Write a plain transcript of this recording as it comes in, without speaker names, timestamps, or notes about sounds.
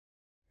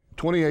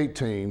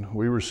2018,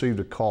 we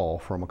received a call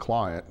from a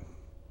client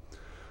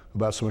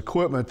about some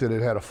equipment that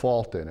had a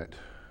fault in it.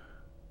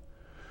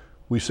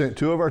 We sent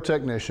 2 of our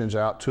technicians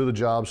out to the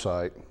job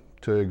site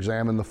to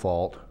examine the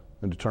fault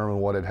and determine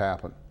what had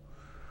happened.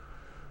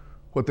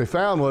 What they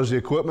found was the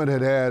equipment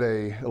had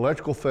an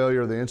electrical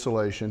failure of the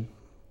insulation,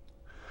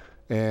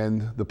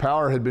 and the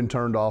power had been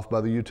turned off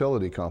by the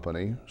utility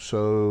company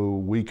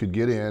so we could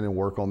get in and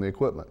work on the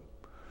equipment.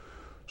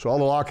 So all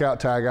the lockout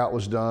tagout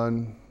was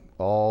done,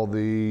 all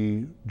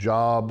the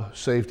job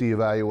safety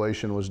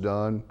evaluation was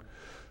done,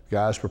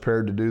 guys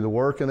prepared to do the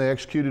work, and they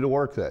executed the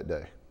work that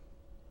day.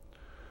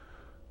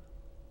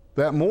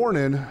 That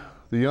morning,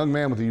 the young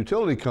man with the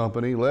utility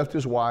company left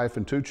his wife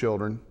and 2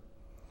 children,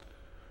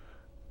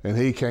 and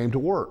he came to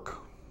work.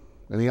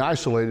 And he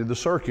isolated the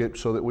circuit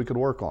so that we could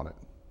work on it.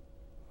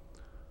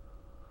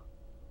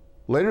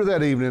 Later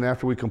that evening,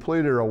 after we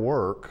completed our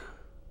work,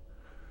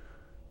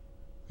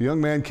 the young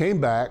man came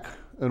back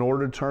in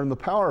order to turn the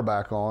power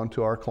back on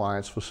to our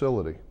client's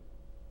facility.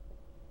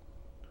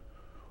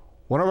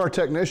 One of our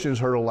technicians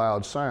heard a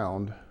loud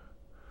sound,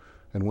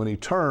 and when he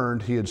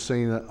turned, he had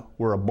seen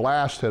where a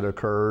blast had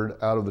occurred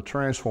out of the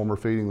transformer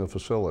feeding the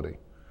facility.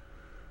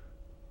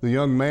 The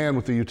young man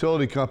with the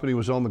utility company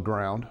was on the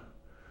ground.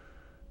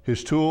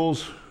 His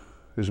tools,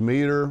 his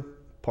meter,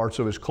 parts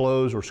of his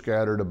clothes were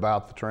scattered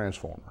about the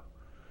transformer.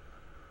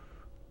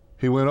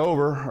 He went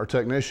over, our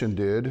technician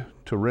did,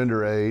 to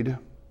render aid.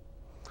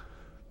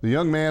 The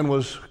young man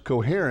was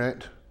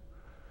coherent,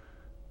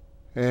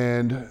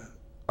 and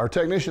our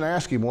technician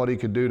asked him what he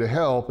could do to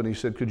help, and he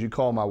said, "Could you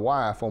call my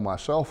wife on my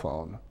cell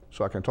phone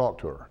so I can talk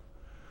to her?"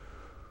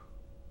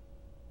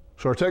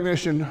 So our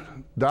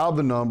technician dialed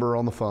the number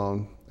on the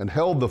phone and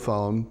held the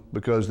phone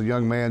because the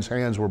young man's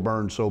hands were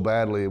burned so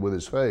badly with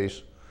his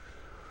face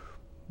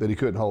that he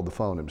couldn't hold the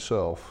phone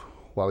himself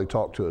while he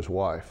talked to his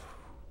wife.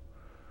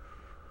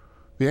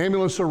 The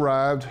ambulance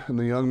arrived and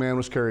the young man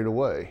was carried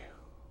away.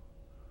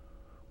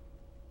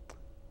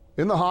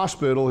 In the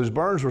hospital, his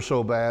burns were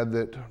so bad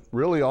that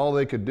really all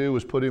they could do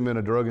was put him in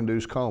a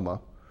drug-induced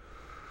coma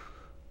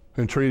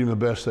and treat him the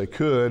best they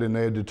could, and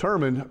they had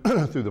determined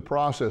through the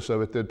process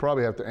of it they'd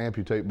probably have to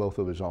amputate both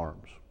of his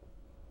arms.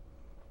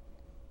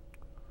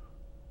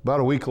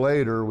 About a week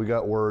later, we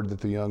got word that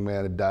the young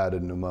man had died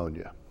of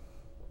pneumonia.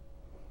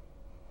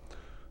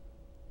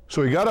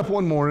 So he got up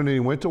one morning and he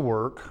went to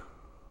work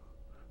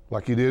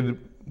like he did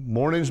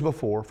mornings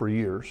before for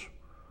years.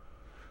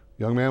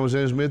 The young man was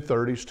in his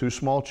mid-30s, 2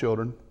 small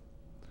children.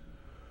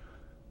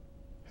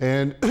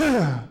 And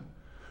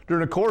during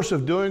the course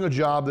of doing a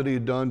job that he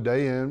had done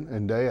day in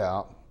and day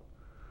out,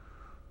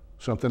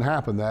 something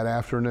happened that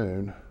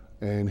afternoon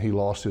and he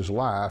lost his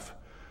life.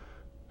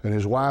 And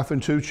his wife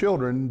and 2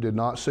 children did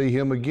not see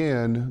him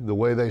again the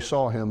way they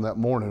saw him that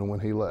morning when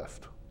he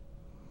left.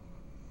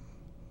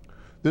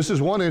 This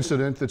is one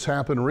incident that's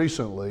happened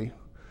recently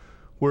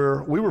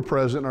where we were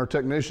present and our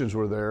technicians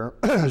were there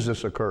as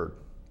this occurred.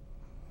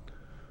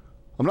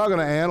 I'm not going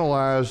to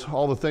analyze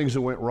all the things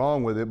that went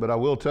wrong with it, but I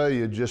will tell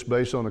you, just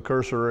based on a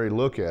cursory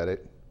look at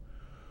it,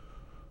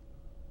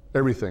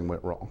 everything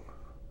went wrong.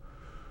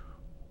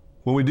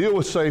 When we deal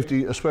with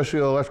safety, especially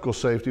electrical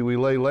safety, we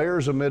lay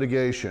layers of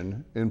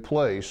mitigation in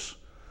place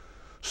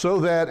so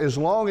that as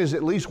long as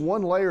at least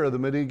one layer of the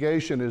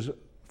mitigation is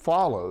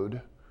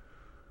followed,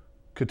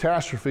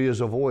 catastrophe is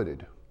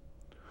avoided.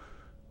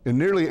 In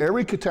nearly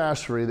every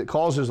catastrophe that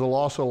causes the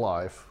loss of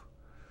life,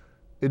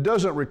 it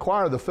doesn't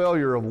require the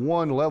failure of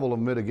one level of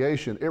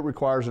mitigation. It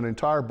requires an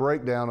entire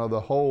breakdown of the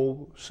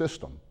whole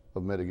system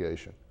of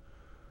mitigation.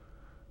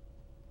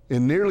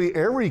 In nearly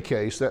every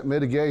case, that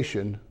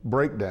mitigation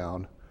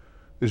breakdown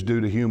is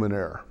due to human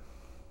error.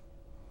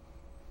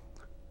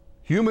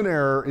 Human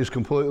error is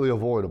completely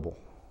avoidable.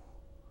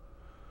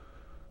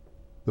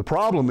 The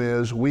problem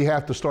is we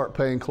have to start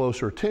paying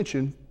closer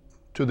attention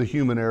to the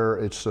human error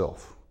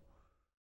itself.